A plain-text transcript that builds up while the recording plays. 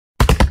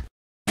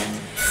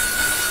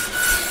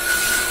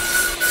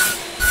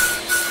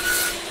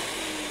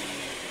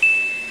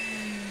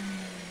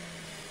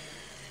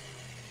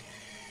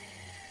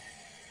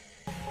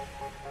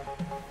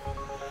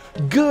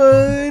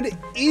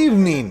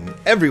evening,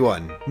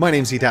 everyone. My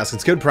name's Heath,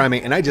 Haskins, Code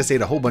Primate, and I just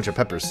ate a whole bunch of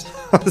peppers.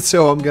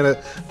 So I'm gonna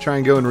try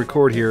and go and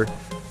record here.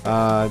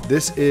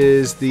 This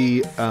is the,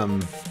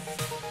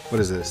 what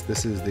is this?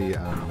 This is the,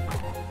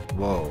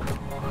 whoa,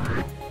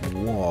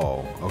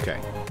 okay.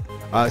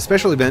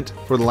 Special event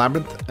for the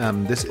Labyrinth.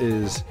 This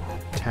is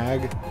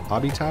tag,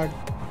 lobby tag,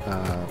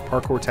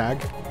 parkour tag.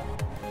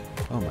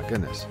 Oh my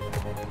goodness.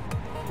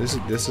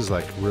 This is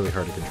like really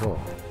hard to control.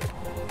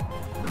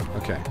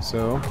 Okay,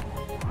 so,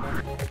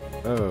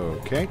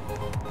 okay.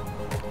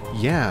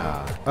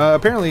 Yeah.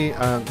 Apparently,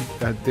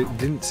 they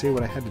didn't say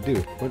what I had to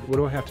do. What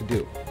do I have to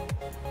do?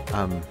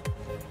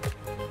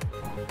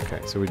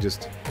 Okay, so we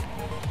just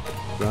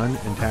run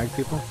and tag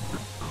people?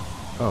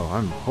 Oh,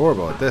 I'm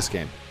horrible at this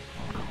game.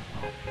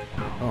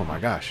 Oh my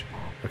gosh.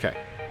 Okay.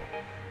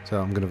 So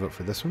I'm gonna vote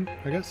for this one,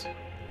 I guess.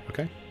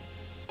 Okay.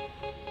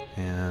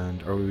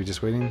 And are we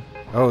just waiting?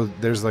 Oh,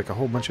 there's like a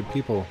whole bunch of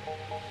people.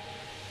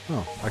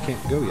 Oh, I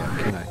can't go yet,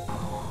 can I?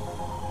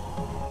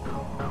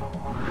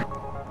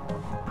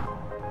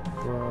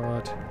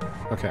 What?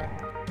 Okay.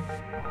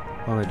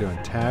 What am I doing?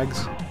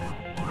 Tags?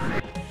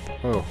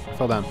 Oh, I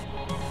fell down.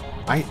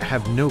 I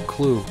have no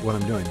clue what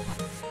I'm doing.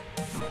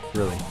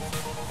 Really.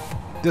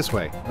 This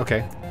way.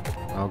 Okay.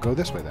 I'll go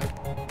this way then.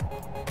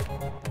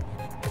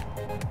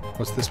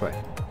 What's this way?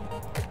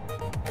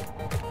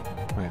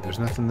 Wait, there's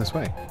nothing this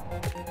way.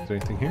 Is there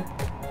anything here?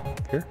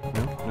 Here?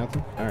 No?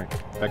 Nothing? Alright.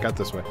 Back out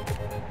this way.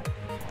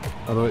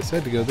 Although it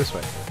said to go this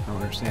way. I don't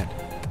understand.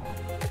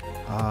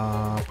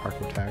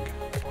 Parkour tag.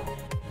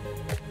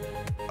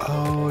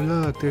 Oh,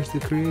 look, there's the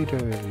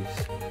creators.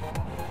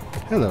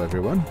 Hello,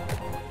 everyone.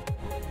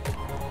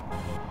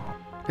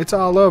 It's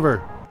all over.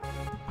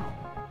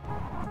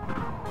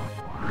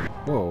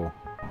 Whoa.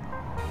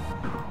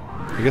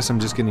 I guess I'm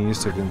just getting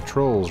used to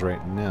controls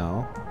right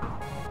now.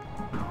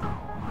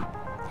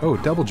 Oh,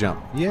 double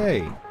jump.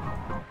 Yay.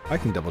 I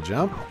can double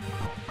jump.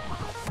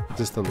 Is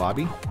this the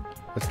lobby?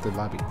 What's the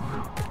lobby?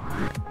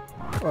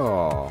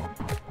 Oh.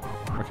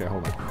 Okay,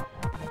 hold on.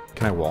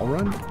 Can I wall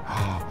run?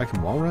 Oh, I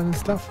can wall run and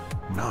stuff?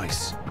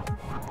 Nice.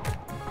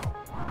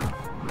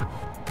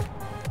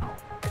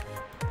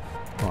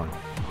 Hold on.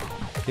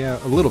 Yeah,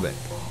 a little bit.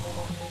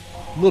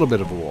 A little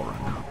bit of a wall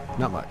run.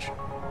 Not much.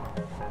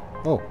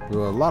 Oh, a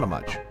lot of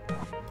much.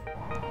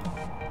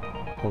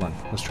 Hold on.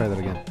 Let's try that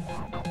again.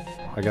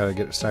 I gotta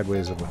get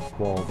sideways of a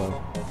wall,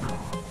 though.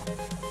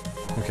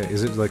 Okay,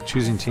 is it like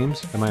choosing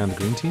teams? Am I on the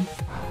green team?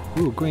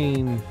 Ooh,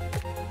 green.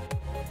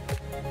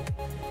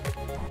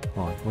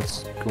 Hold on,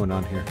 what's going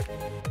on here?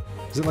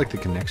 Is it like the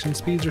connection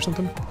speeds or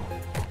something?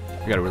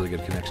 I got a really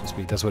good connection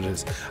speed. That's what it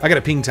is. I got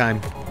a ping time.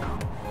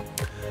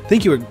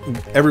 Thank you,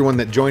 everyone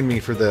that joined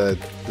me for the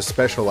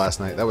special last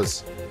night. That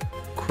was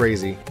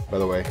crazy, by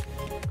the way.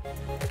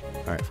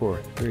 All right, 4,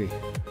 3,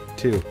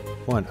 2,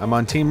 1. I'm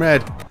on Team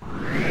Red.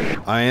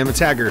 I am a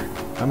tagger.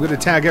 I'm going to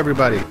tag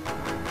everybody.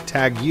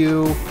 Tag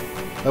you.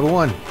 Level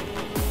 1.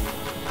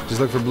 Just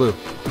look for blue.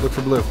 Look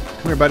for blue.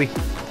 Come here, buddy.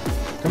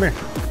 Come here.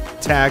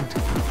 Tagged.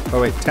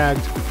 Oh, wait.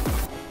 Tagged.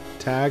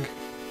 Tag.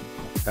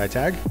 Did I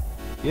tag?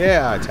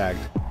 Yeah, I tagged.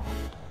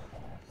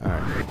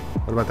 Alright.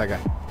 What about that guy?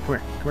 Come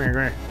here. Come here.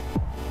 Come here.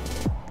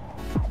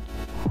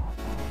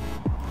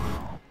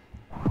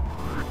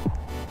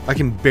 I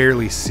can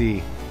barely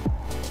see.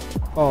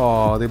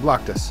 Oh, they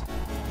blocked us.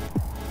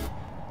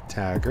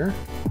 Tagger.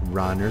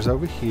 Runners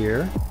over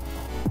here.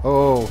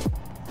 Oh.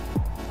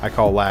 I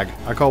call lag.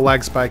 I call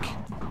lag spike.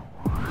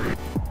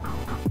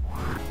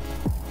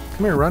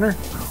 Come here, runner.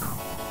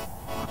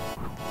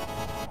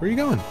 Where are you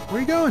going? Where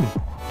are you going?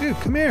 Dude,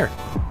 come here.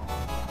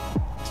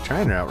 He's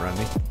trying to outrun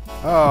me.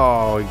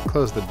 Oh, he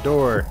closed the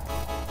door.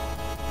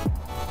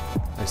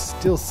 I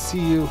still see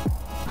you.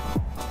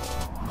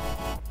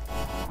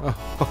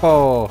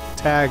 Oh,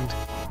 tagged.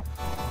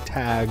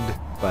 Tagged,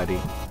 buddy.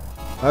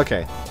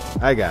 Okay,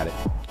 I got it.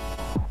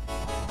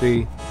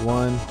 3,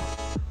 1.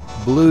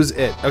 Blue's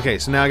it. Okay,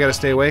 so now I gotta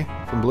stay away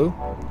from blue.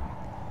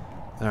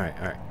 Alright,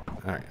 alright.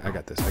 Alright, I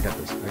got this. I got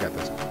this. I got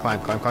this. Climb,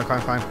 climb, climb,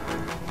 climb, climb.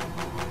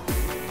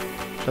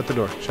 Shut the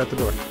door. Shut the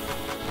door.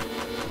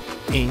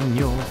 In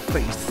your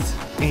face.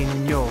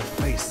 In your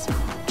face.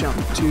 Jump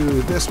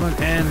to this one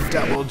and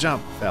double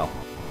jump. Fell.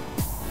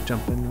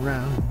 Jumping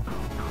around.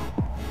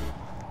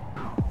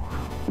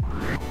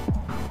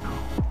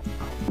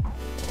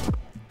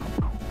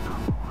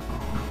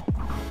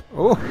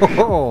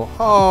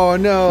 Oh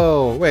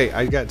no! Wait,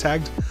 I got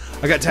tagged?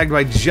 I got tagged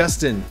by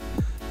Justin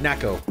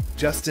Nacko.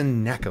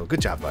 Justin Nacko.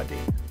 Good job, buddy.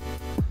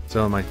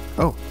 So am I...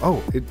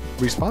 Oh, it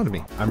respawned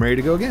me. I'm ready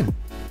to go again.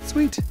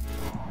 Sweet.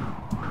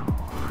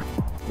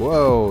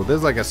 Whoa,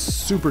 there's like a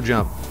super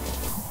jump.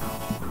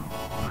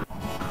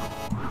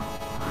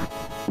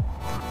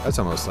 That's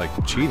almost like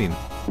cheating.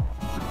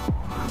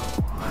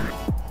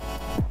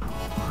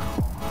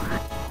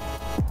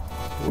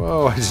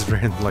 Whoa, I just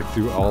ran like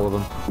through all of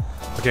them.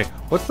 Okay,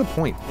 what's the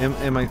point?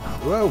 Am I...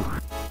 Whoa!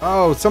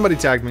 Oh, somebody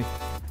tagged me.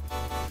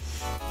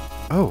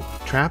 Oh,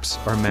 traps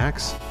are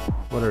max?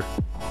 What are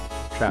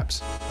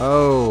traps?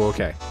 Oh,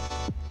 okay.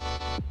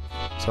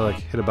 So like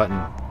hit a button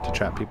to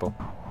trap people.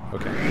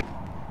 Okay.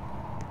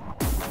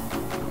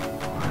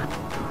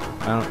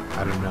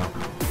 I don't know.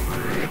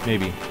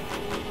 Maybe.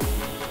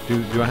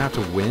 Do I have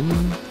to win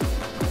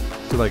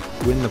to like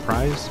win the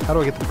prize? How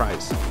do I get the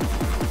prize?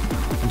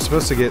 I'm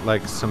supposed to get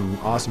like some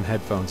awesome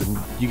headphones, and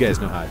you guys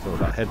know how I feel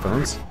about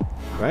headphones,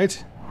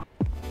 right?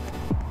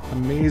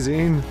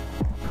 Amazing.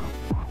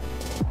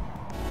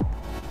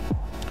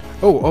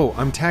 Oh,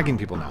 I'm tagging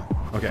people now.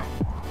 Okay.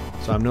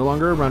 So I'm no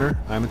longer a runner,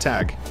 I'm a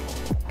tag.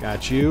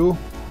 Got you.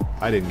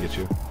 I didn't get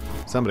you.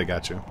 Somebody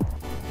got you.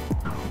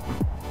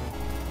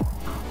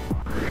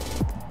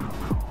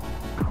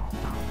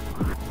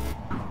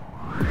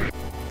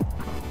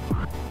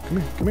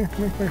 Come here.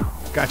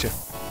 Gotcha.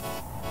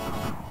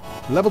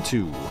 Level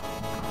 2.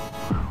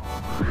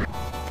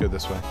 Go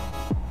this way.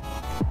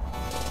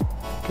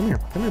 Come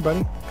here,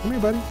 buddy.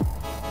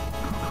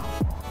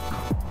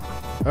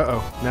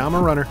 Uh-oh. Now I'm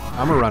a runner.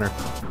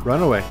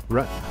 Run away.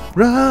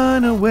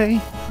 Run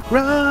away.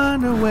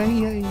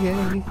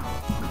 Yeah.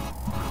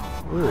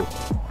 Ooh.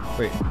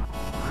 Wait.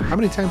 How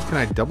many times can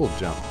I double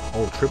jump?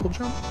 Oh, triple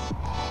jump?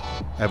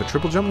 I have a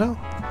triple jump now?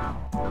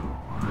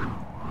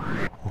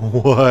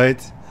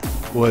 What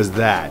was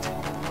that?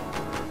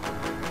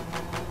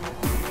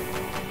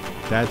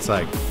 That's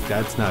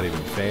not even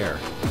fair.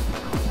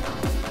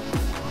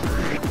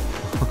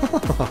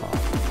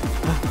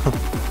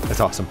 That's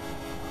awesome.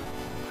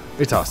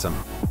 It's awesome.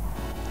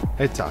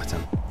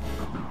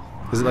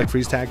 Is it like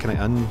freeze tag? Can I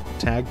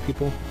untag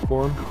people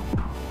for them?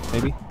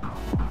 Maybe?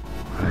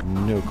 I have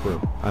no clue.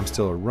 I'm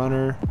still a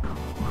runner.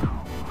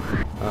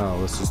 Oh,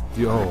 let's just...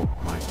 Oh,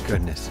 my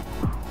goodness.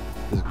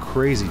 These are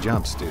crazy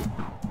jumps, dude.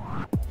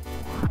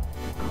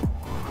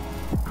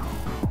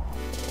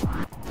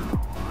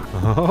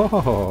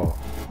 Oh!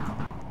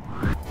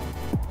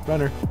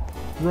 Runner.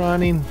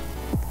 Running.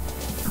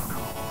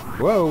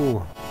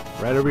 Whoa!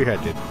 Right over your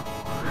head, dude.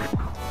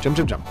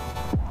 Jump.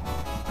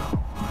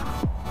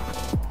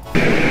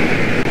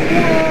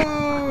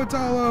 Whoa! It's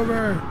all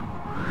over!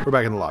 We're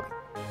back in the lobby.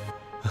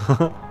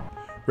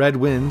 Red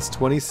wins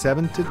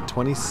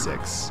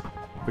 27-26.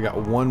 We got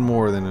one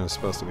more than it was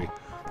supposed to be.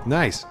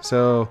 Nice.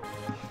 So,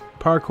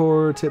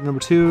 parkour tip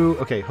number 2.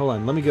 Okay, hold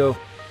on. Let me go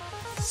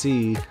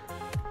see.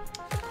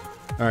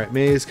 Alright,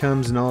 maze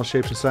comes in all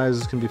shapes and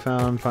sizes, can be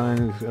found.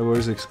 Find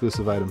where's the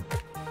exclusive item.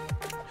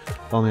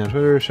 Follow me on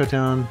Twitter, shut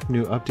down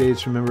new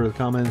updates, remember the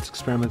comments,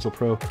 experimental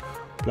pro,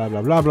 blah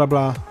blah blah blah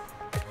blah.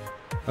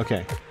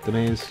 Okay, the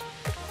maze.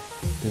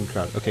 Then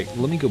crowd. Okay,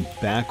 let me go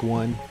back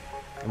one.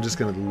 I'm just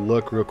gonna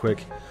look real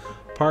quick.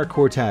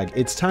 Parkour tag.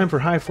 It's time for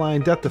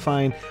high-flying,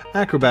 death-defying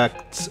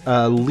acrobats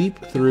leap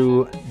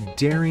through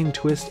daring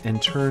twists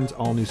and turns,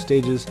 all new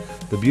stages.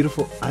 The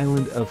beautiful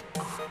island of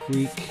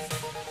Creek,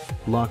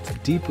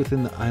 locked deep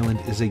within the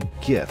island, is a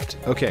gift.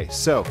 Okay,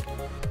 so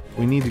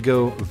we need to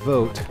go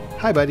vote.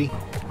 Hi, buddy.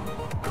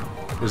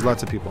 There's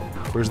lots of people.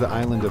 Where's the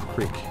island of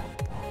Creek?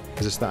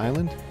 Is this the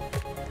island?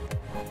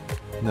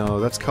 No,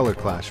 that's Color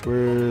Clash.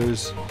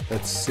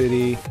 That's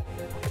city,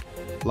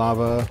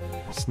 lava,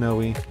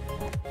 snowy.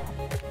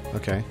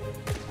 Okay.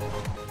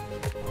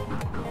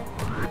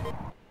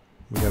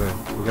 We gotta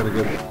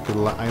go to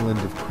the island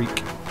of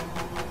Creek.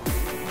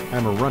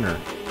 I'm a runner,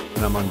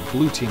 and I'm on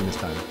blue team this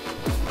time.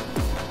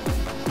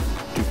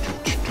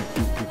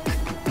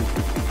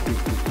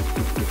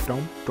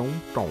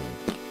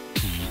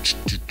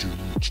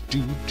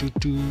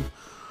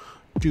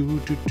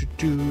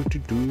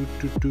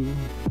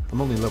 I'm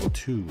only level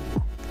 2.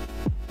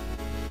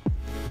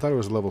 I thought it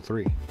was level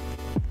 3.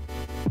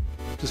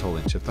 Just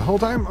holding shift the whole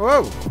time.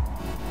 Whoa!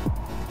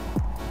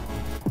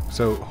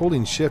 So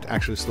holding shift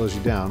actually slows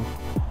you down.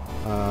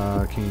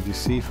 Can you do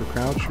C for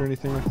crouch or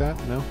anything like that?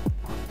 No?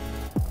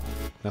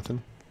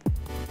 Nothing?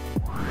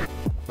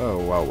 Oh,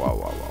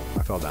 wow.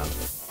 I fell down.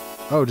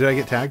 Oh, did I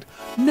get tagged?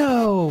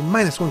 No!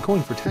 -1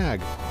 coin for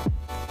tag.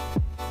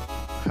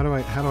 How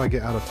do I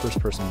get out of first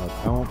person mode?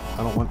 I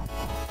don't want...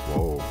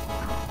 Whoa.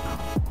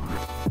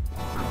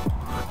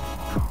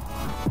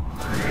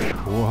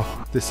 Whoa.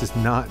 This is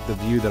not the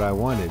view that I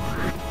wanted.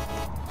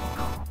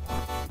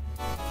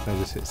 Can I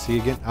just hit C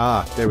again?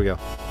 Ah, there we go.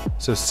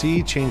 So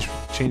C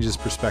changes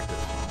perspective.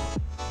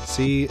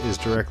 C is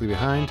directly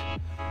behind,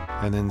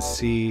 and then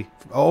C...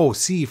 Oh,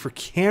 C for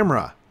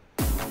camera!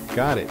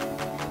 Got it.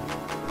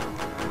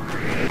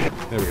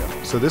 There we go.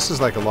 So this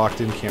is like a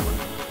locked-in camera.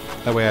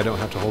 That way I don't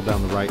have to hold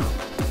down the right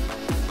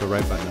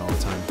button all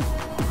the time.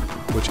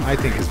 Which I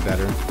think is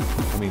better.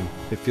 I mean,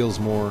 it feels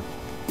more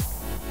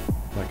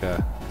like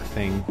a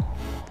thing.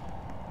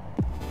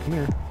 Come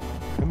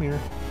here.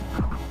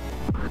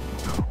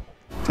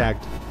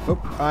 Tagged. Oh,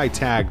 I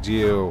tagged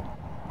you.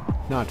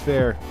 Not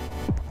fair.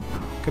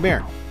 Come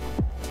here.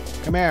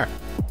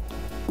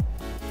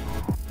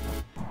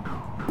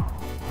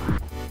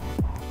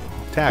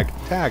 Tag.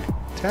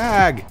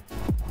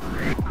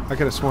 I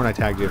could have sworn I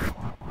tagged you.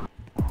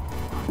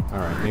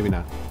 Alright, maybe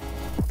not.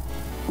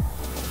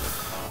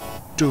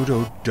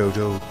 Dodo,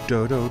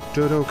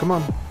 come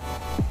on.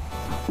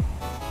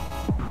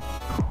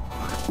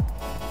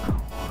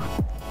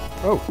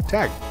 Oh,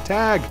 tag.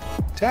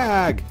 Did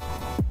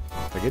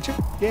I get you?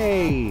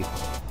 Yay!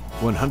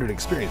 100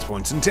 experience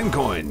points and 10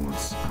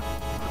 coins.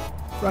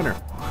 Runner.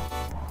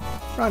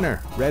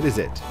 Runner. Red is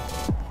it.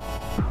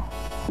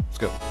 Let's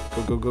go.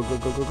 Go, go, go, go,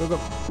 go, go, go, go.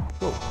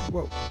 Whoa,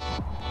 whoa.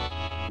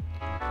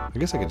 I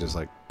guess I could just,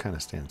 like, kind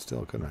of stand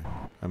still, couldn't I?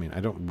 I mean, I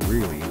don't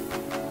really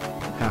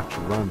have to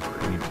run for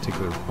any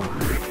particular point.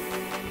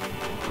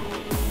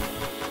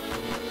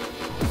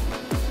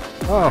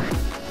 Oh,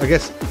 I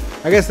guess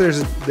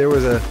there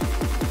was a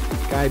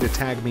guy to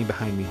tag me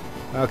behind me.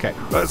 Okay,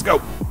 let's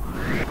go.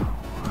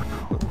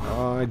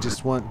 Oh, I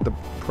just want the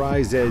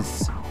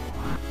prizes.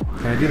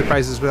 Can I do the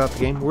prizes without the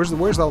game?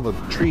 Where's all the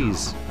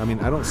trees? I mean,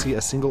 I don't see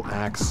a single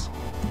axe.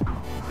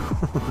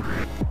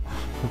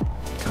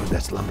 Oh,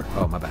 that's lumber.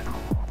 Oh, my bad.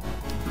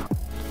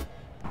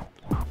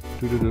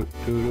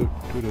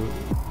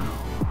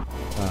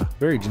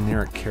 Very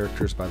generic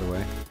characters, by the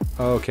way.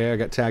 Okay, I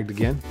got tagged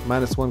again.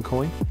 -1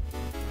 coin.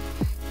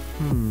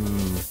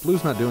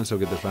 Blue's not doing so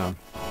good this round.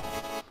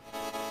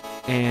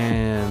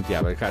 And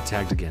yeah, but I got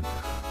tagged again.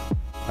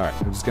 Alright,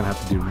 I'm just gonna have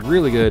to do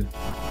really good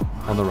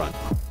on the run.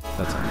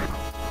 That's all.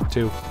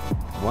 2,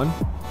 1.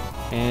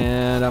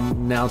 And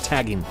I'm now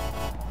tagging.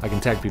 I can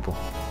tag people.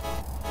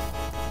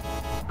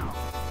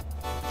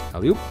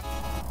 Alley-oop.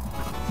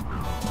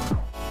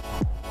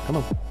 Come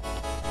on.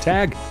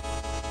 Tag.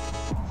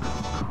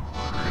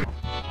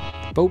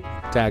 Boop.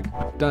 Tag.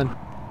 Done.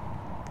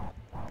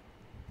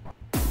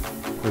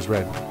 Where's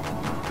red?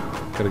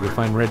 Gotta go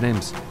find red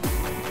names.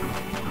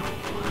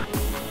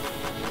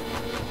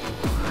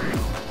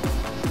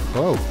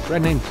 Oh,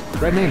 red names.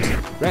 Red names.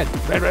 Red.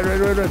 Red, red, red,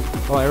 red, red.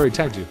 Oh, I already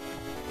tagged you.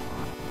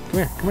 Come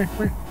here, come here, come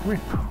here, come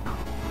here.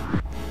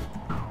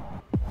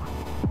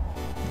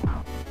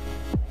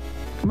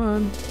 Come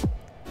on.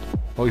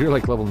 Oh, you're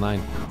like level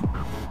 9.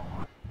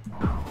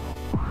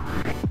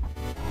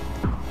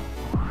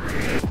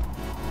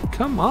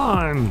 Come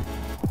on.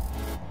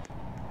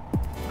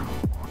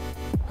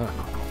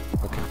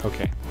 Okay,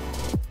 okay.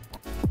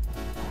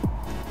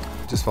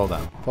 Just fall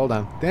down. Fall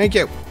down. Thank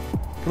you.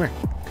 Come here.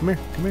 Come here.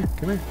 Come here.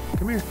 Come here.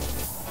 Come here.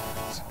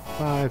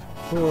 5,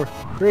 4,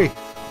 3,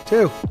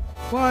 2,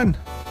 1.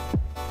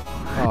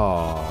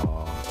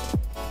 Oh.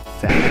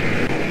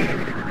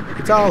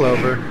 It's all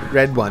over.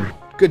 Red won.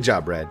 Good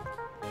job, Red.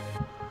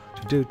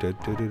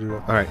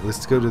 Alright,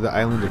 let's go to the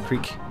island of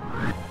Creechcraft.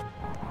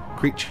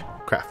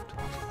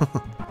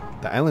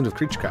 The island of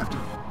Creechcraft.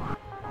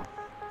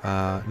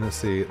 Let's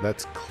see.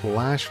 That's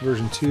Clash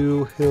version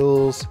 2,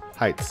 Hills,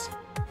 Heights.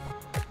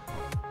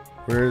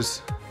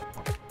 Where's...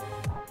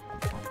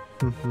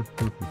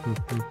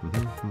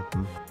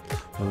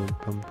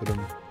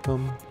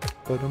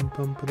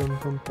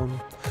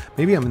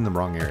 Maybe I'm in the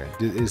wrong area.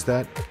 Is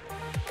that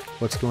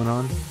what's going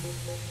on?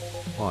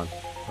 Hold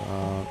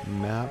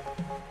on. Map.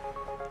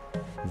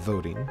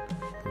 Voting.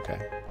 Okay.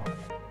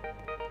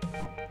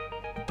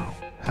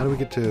 How do we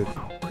get to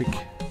Creek?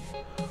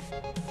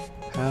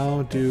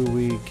 How do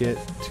we get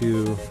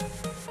to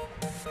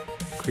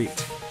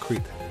Crete?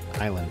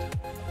 Island.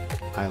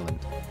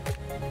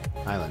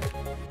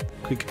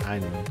 Creek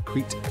Island.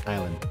 Crete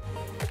Island.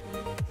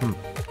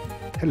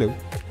 Hello.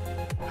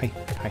 Hi.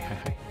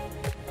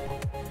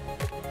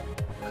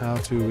 How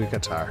do we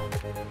get there?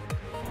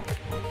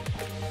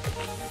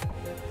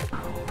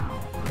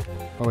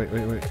 Oh, wait.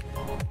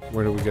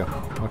 Where do we go?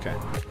 Okay.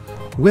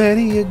 Where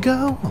do you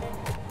go?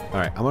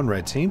 Alright, I'm on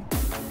red team.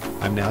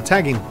 I'm now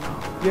tagging.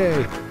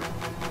 Yay.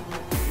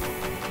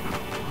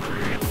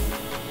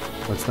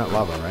 Well, it's not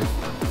lava, right?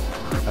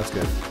 That's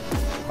good.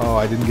 Oh,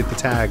 I didn't get the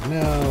tag.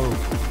 No.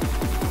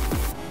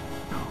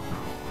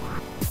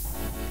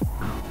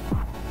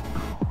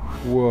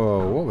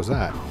 Whoa, what was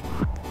that?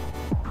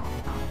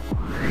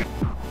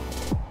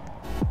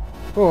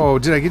 Oh,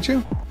 did I get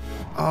you?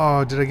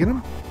 Oh, did I get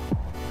him?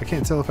 I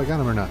can't tell if I got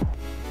him or not.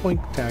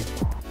 Boink, tag.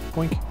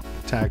 Boink,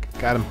 tag.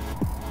 Got him.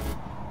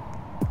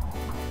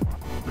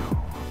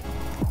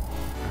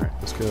 Alright,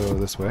 let's go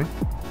this way.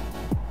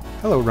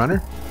 Hello,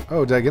 runner.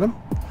 Oh, did I get him?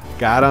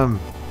 Got him.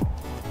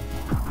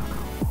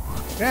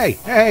 Hey,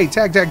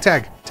 tag.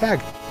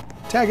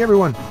 Tag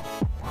everyone.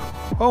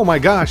 Oh my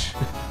gosh.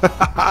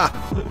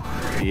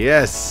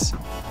 Yes.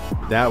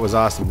 That was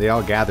awesome. They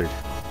all gathered.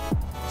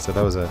 So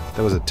that was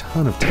a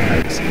ton of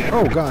tags.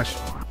 Oh gosh.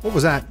 What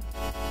was that?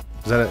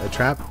 Was that a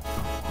trap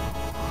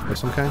of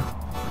some kind?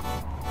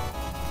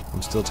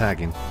 I'm still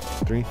tagging.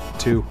 3,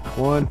 2,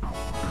 1.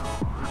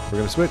 We're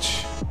gonna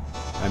switch.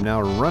 I'm now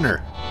a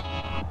runner.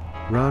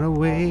 Run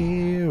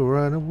away,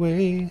 run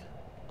away.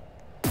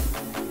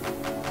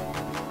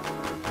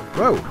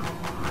 Whoa.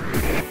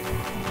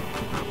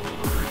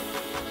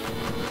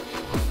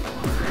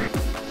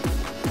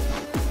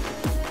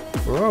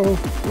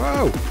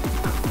 Whoa.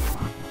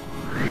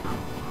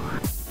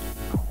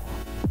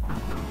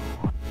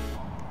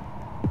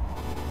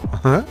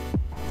 Huh?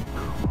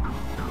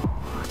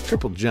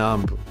 Triple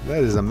jump.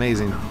 That is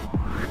amazing.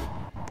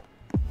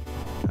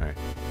 Alright.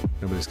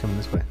 Nobody's coming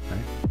this way,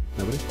 right?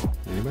 Nobody?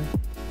 Anybody?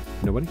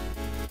 Nobody?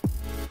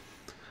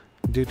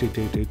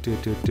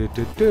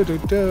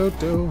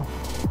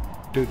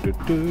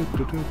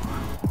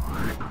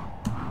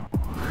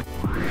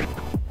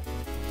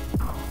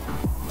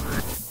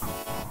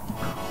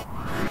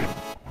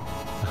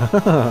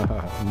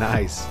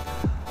 Nice.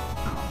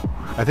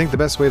 I think the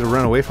best way to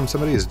run away from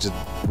somebody is just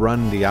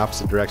run the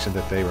opposite direction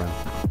that they run.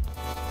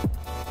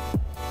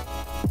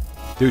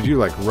 Dude, you're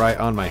like right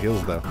on my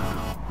heels though.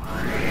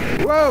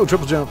 Whoa,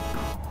 triple jump.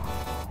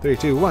 3,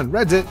 2, 1,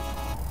 red's it.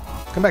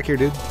 Come back here,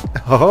 dude.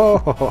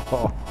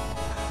 Oh,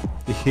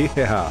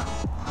 yeah.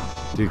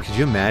 Dude, could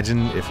you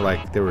imagine if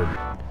like there were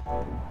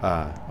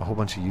a whole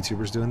bunch of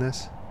YouTubers doing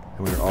this?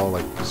 And we were all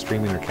like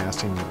streaming or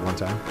casting at one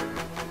time?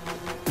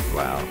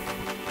 Wow.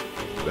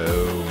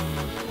 Boom.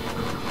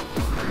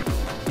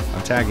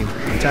 I'm tagging.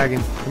 I'm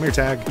tagging. Come here,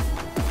 tag.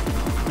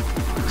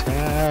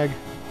 Tag.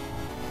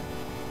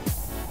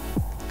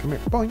 Come here.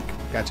 Boink.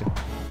 Gotcha.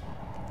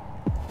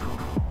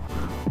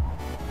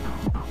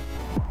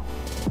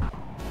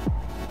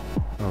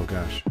 Oh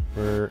gosh.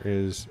 Where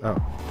is... Oh,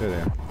 there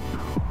they are.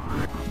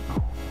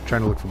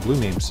 Trying to look for blue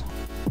names.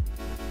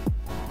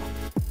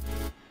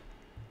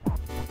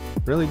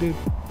 Really, dude?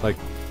 Like...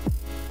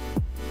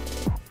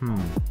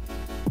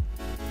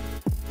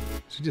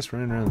 Is he just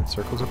running around in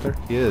circles up there?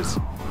 He is.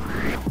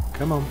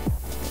 Come on.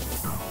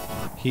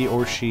 He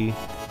or she.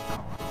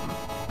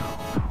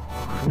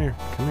 Come here.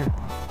 Come here.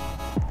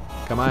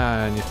 Come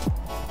on.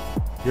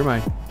 You're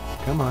mine.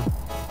 Come on.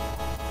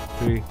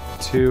 3,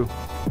 2,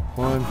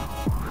 1.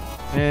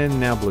 And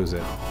now blue's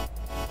it.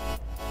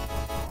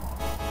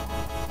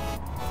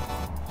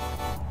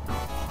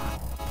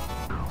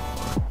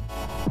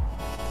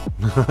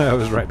 I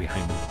was right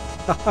behind him.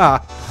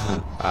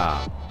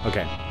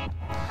 Okay.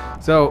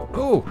 So,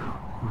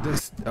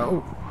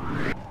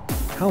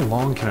 how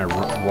long can I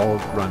wall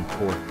run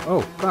for?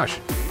 Oh, gosh.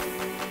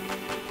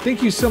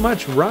 Thank you so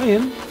much,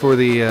 Ryan, for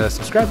the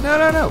subscribe.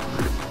 No.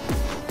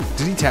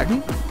 Did he tag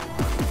me?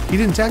 He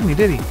didn't tag me,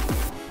 did he?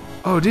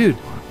 Oh, dude.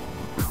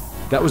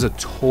 That was a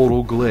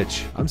total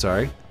glitch. I'm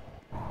sorry.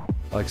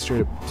 I like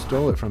straight up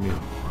stole it from you.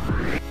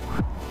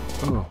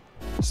 Oh,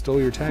 stole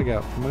your tag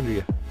out from under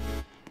you.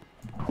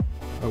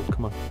 Oh,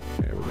 come on.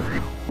 There we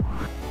go.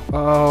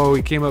 Oh,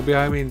 he came up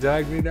behind me and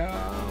tagged me. No.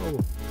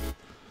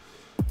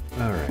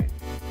 All right.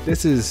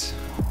 This is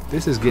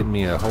getting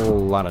me a whole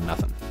lot of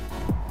nothing.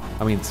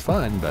 I mean, it's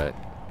fun, but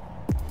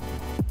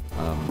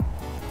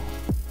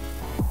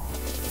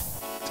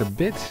it's a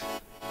bit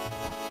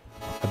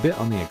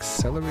on the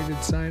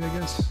accelerated side, I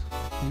guess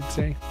you'd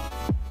say.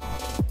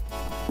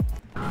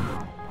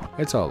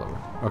 It's all over.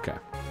 Okay.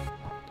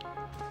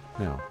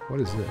 Now,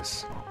 what is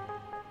this?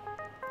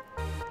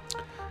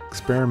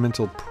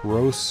 Experimental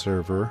Pro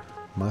server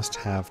must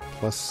have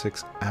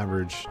 +6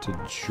 average to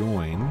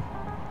join.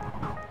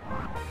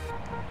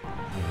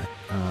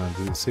 Alright.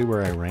 Does it say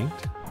where I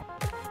ranked?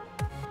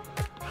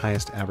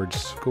 Highest average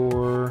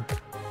score?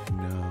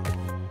 No.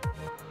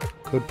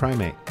 Code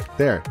Primate.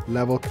 There.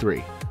 Level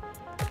 3.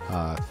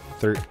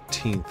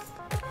 13th.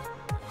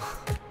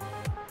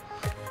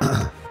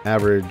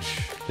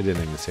 Average. It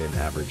didn't even say an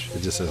average.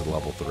 It just says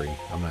level 3.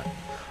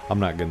 I'm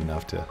not good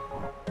enough to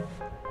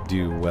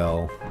do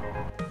well.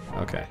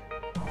 Okay.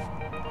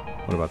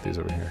 What about these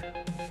over here?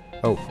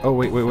 Oh,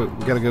 wait. We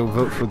gotta go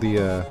vote for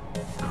the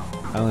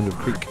Island of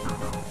Crete.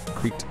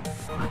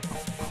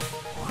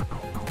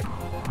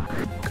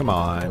 Come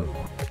on.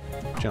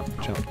 Jump.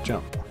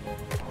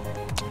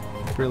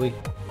 Really?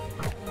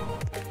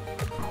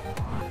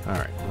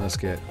 Alright, let's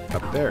get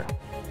up there.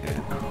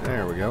 And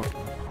there we go.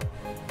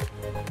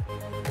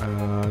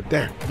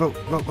 There. Vote.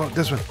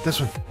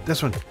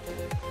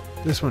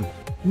 This one.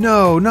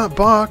 No, not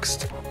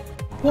boxed.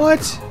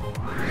 What?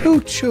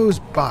 Who chose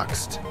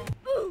boxed?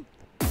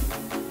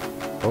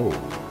 Oh.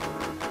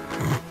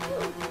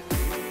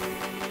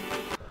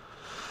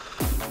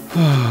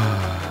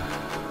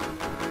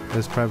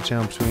 This private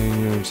channel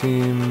between your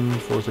team.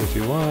 4, 3,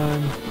 2,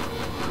 1.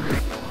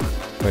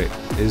 Wait,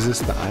 is this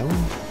the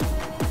island?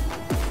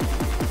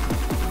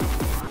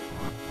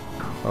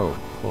 Oh,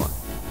 hold on.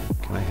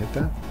 Can I hit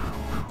that?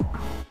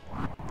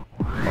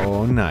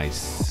 Oh,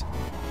 nice.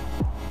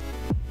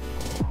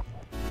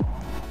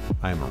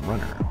 I am a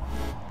runner.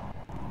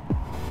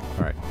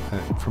 Alright,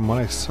 from what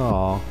I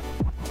saw...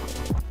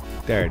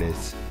 There it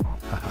is.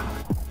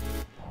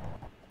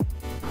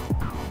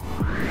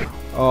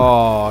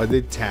 Oh,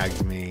 they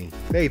tagged me.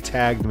 They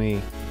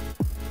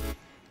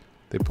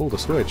pulled a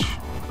switch.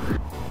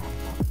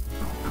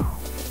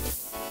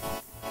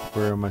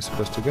 Where am I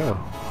supposed to go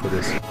for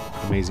this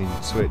amazing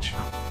switch?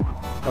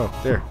 Oh,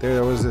 there.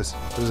 What is this?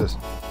 Is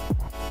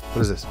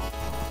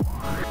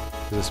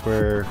this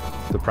where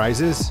the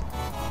prize is?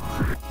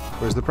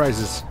 Where's the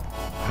prizes?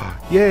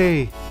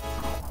 Yay!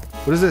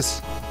 What is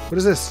this? Do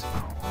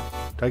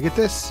I get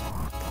this?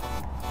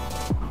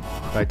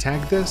 Do I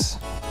tag this?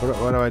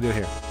 What do I do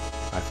here?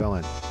 I fell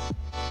in.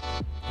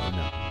 Oh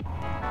no.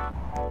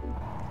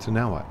 So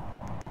now what?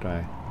 Do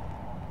I...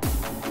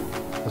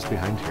 What's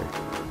behind here?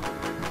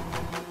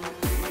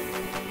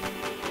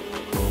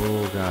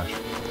 Oh gosh.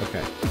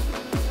 Okay.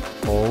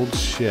 Hold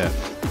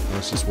shift.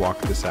 Let's just walk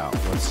this out.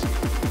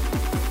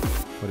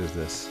 What is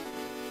this?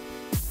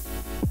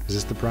 Is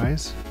this the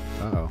prize?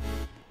 Uh-oh.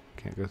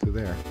 Can't go through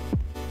there.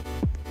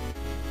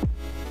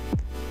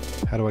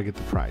 How do I get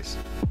the prize?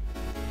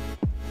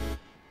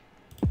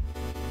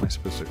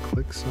 supposed to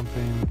click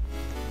something?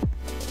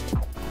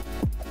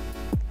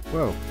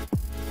 Whoa.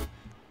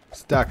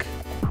 Stuck.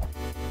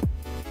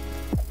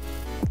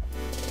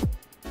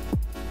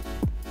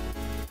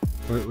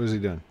 What was he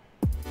doing?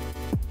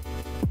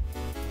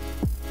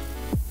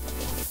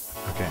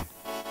 Okay.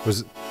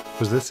 Was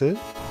this it?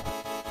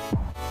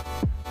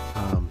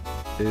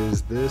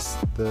 Is this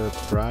the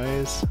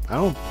prize?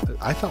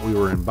 I thought we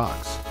were in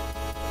box.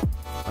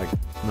 Like,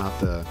 not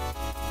the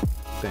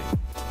thing.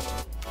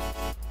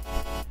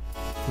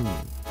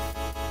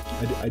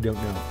 I don't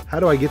know. How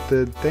do I get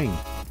the thing?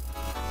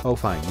 Oh,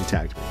 fine. You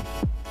tagged me.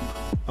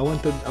 I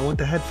want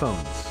the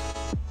headphones.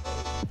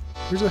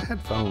 Where's the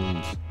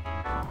headphones?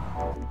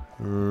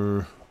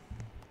 Grr.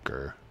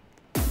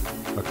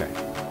 Okay.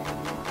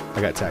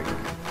 I got tagged.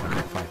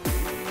 Okay, fine.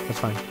 That's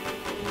fine.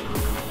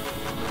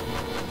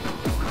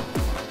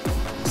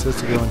 It says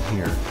to go in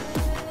here.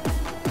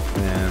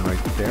 And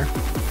right there.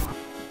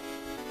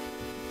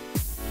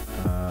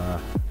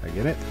 I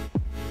get it?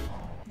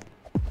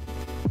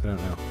 I don't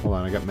know. Hold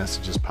on, I got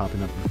messages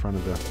popping up in front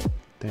of the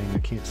thing. I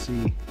can't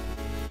see.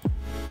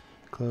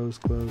 Close,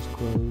 close,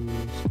 close,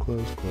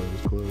 close,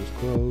 close, close,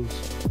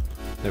 close.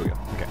 There we go.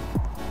 Okay.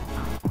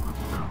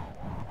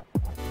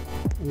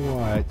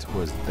 What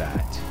was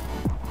that?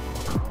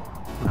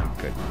 My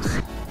goodness.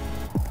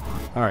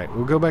 Alright,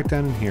 we'll go back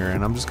down in here,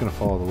 and I'm just going to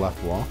follow the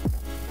left wall.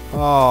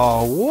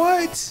 Oh,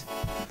 what?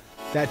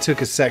 That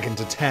took a second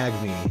to tag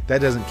me. That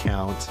doesn't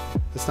count.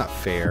 That's not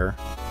fair.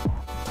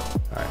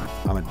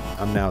 Alright,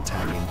 I'm now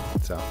tagging,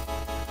 so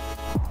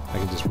I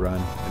can just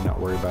run and not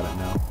worry about it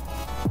now.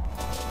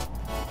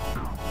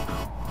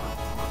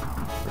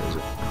 Where is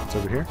it? It's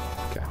over here?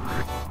 Okay.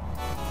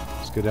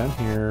 Let's go down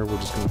here. We're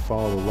just going to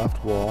follow the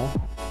left wall.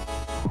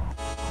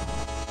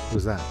 What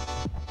was that?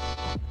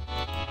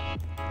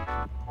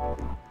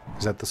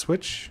 Is that the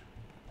switch?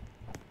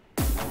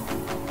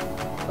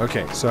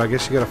 Okay, so I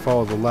guess you gotta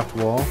follow the left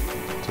wall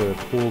to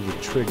pull the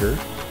trigger.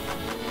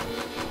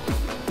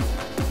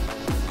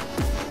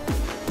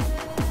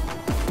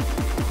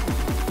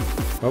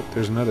 Oh,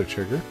 there's another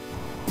trigger.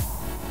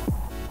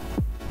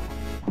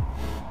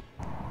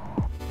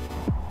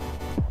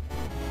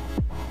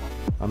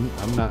 I'm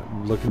not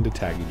looking to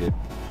tag you, dude.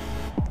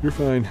 You're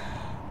fine.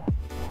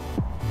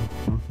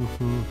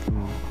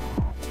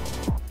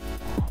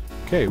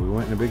 Okay, we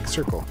went in a big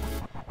circle.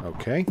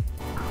 Okay.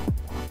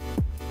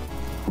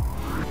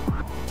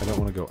 I don't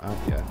want to go out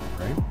yet,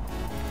 right?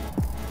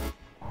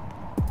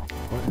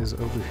 What is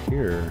over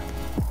here?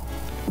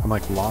 I'm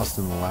like lost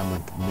in the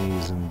labyrinth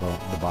maze in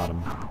the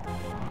bottom.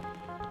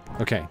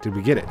 Okay, did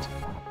we get it?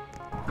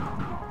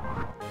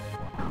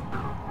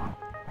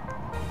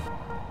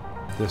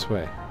 This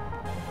way.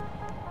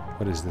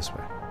 What is this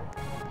way?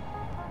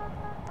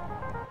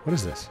 What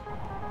is this?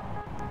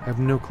 I have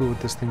no clue what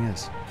this thing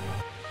is.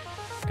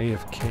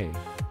 AFK.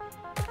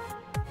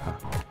 Huh.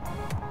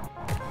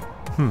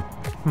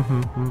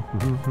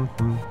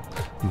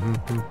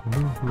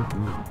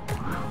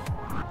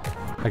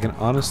 I can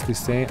honestly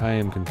say I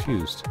am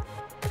confused.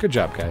 Good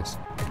job, guys.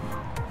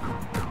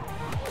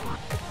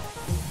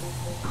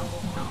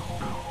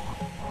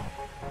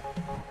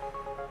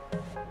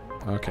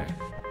 Okay.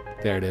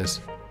 There it is.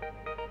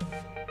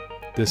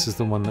 This is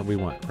the one that we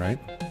want, right?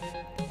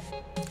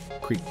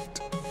 Crete.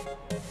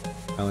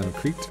 Island of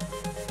Crete.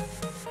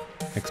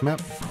 Next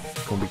map.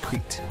 Gonna be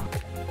Crete.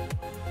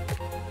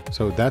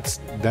 So that's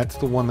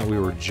the one that we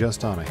were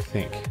just on, I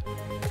think.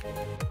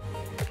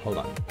 Hold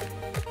on.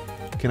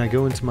 Can I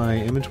go into my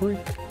inventory?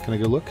 Can I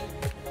go look?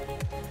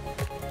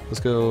 Let's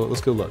go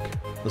look.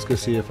 Let's go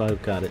see if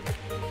I've got it.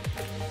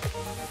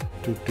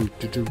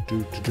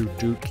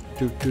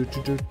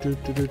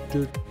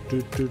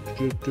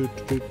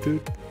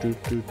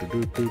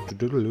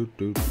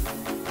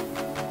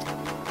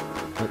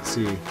 Let's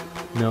see.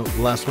 No,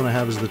 the last one I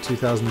have is the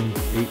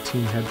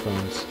 2018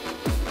 headphones.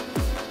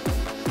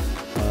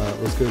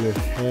 Let's go to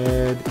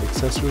head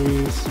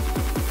accessories.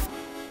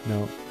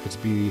 No, it's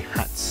be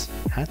hats.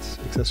 Hats?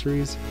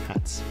 Accessories?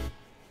 Hats.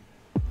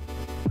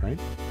 Right?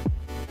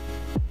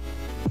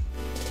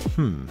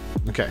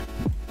 Okay.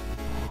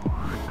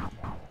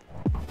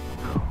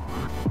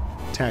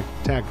 Tack,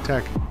 tack,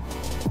 tack.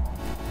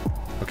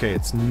 Okay,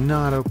 it's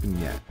not open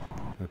yet.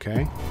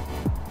 Okay.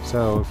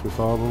 So, if we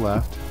follow the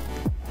left...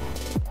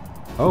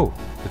 Oh,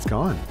 it's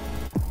gone.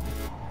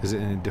 Is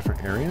it in a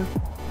different area?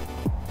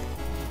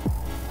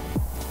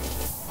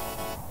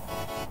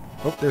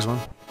 Oh, there's one.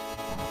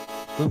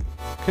 Boom.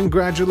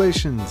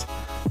 Congratulations!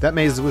 That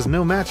maze was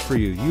no match for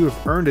you. You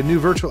have earned a new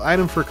virtual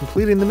item for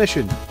completing the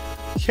mission.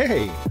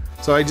 Yay!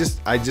 So I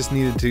just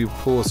needed to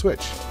pull a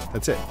switch.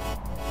 That's it.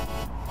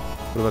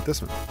 What about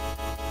this one?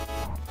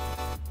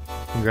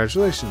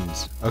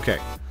 Congratulations. Okay.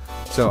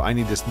 So I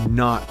need to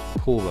not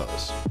pull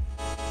those.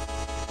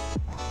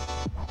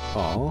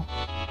 Oh.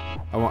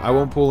 I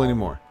won't pull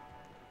anymore.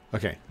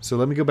 Okay. So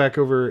let me go back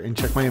over and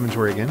check my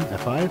inventory again.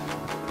 F5.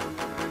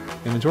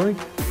 Inventory.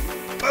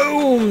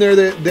 Boom! There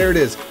it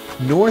is.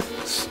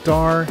 North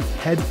Star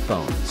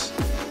headphones.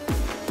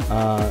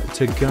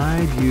 To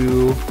guide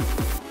you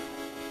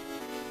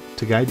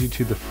to guide you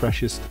to the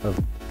freshest of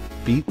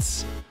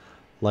beats,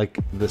 like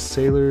the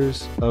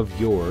sailors of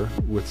yore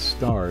with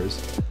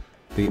stars.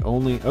 The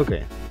only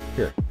okay,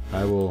 here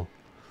I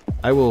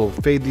will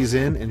fade these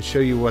in and show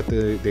you what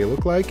they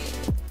look like.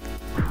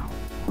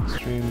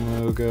 Stream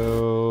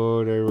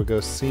logo. There we go.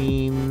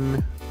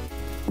 Scene.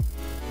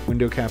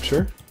 Window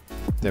capture.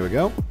 There we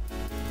go.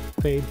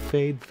 Fade,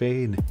 fade,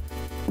 fade.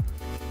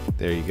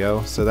 There you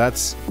go. So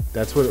that's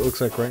what it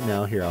looks like right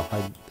now. Here,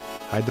 I'll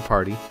hide the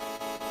party.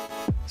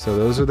 So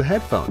those are the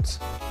headphones.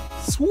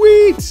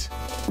 Sweet!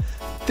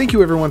 Thank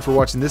you everyone for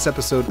watching this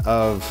episode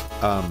of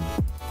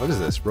what is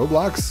this?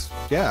 Roblox?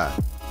 Yeah.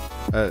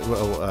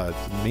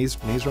 Maze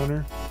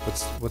Runner?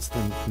 What's the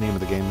name of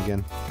the game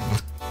again?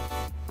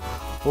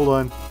 Hold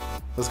on.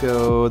 Let's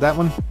go that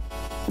one.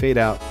 Fade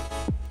out.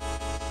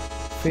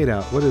 Fade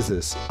out. What is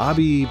this?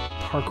 Obby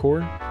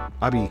Parkour?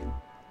 Obby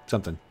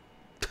something.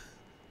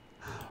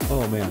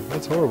 Oh man,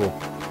 that's horrible.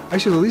 I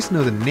should at least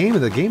know the name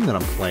of the game that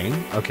I'm playing.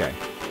 Okay.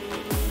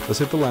 Let's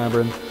hit the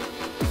labyrinth.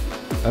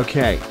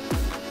 Okay.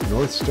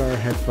 North Star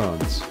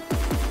headphones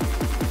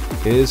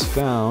is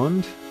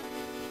found.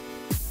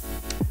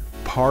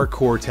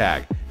 Parkour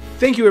tag.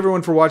 Thank you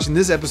everyone for watching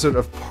this episode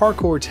of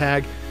Parkour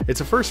Tag.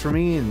 It's a first for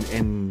me,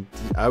 and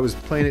I was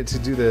playing it to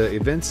do the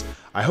events.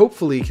 I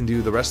hopefully can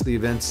do the rest of the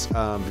events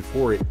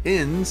before it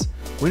ends.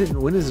 When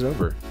is it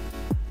over?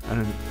 I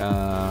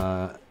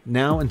don't.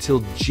 Now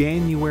until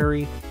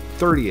January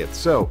 30th.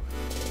 So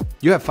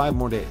you have 5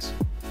 more days.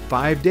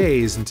 5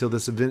 days until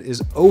this event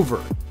is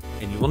over,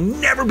 and you will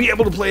never be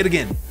able to play it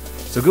again.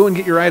 So go and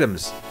get your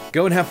items.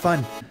 Go and have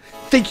fun.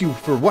 Thank you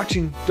for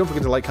watching. Don't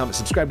forget to like, comment,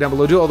 subscribe down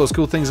below. Do all those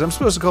cool things that I'm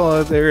supposed to call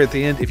out there at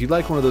the end. If you'd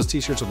like one of those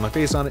t-shirts with my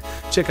face on it,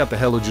 check out the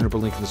Hello Juniper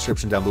link in the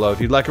description down below.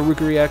 If you'd like a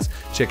Ruki Reacts,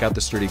 check out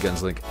the Sturdy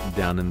Guns link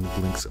down in the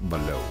links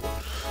below.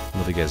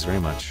 Love you guys very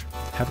much.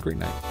 Have a great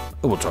night.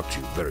 And we'll talk to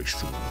you very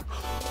soon.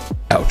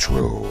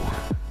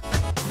 Outro.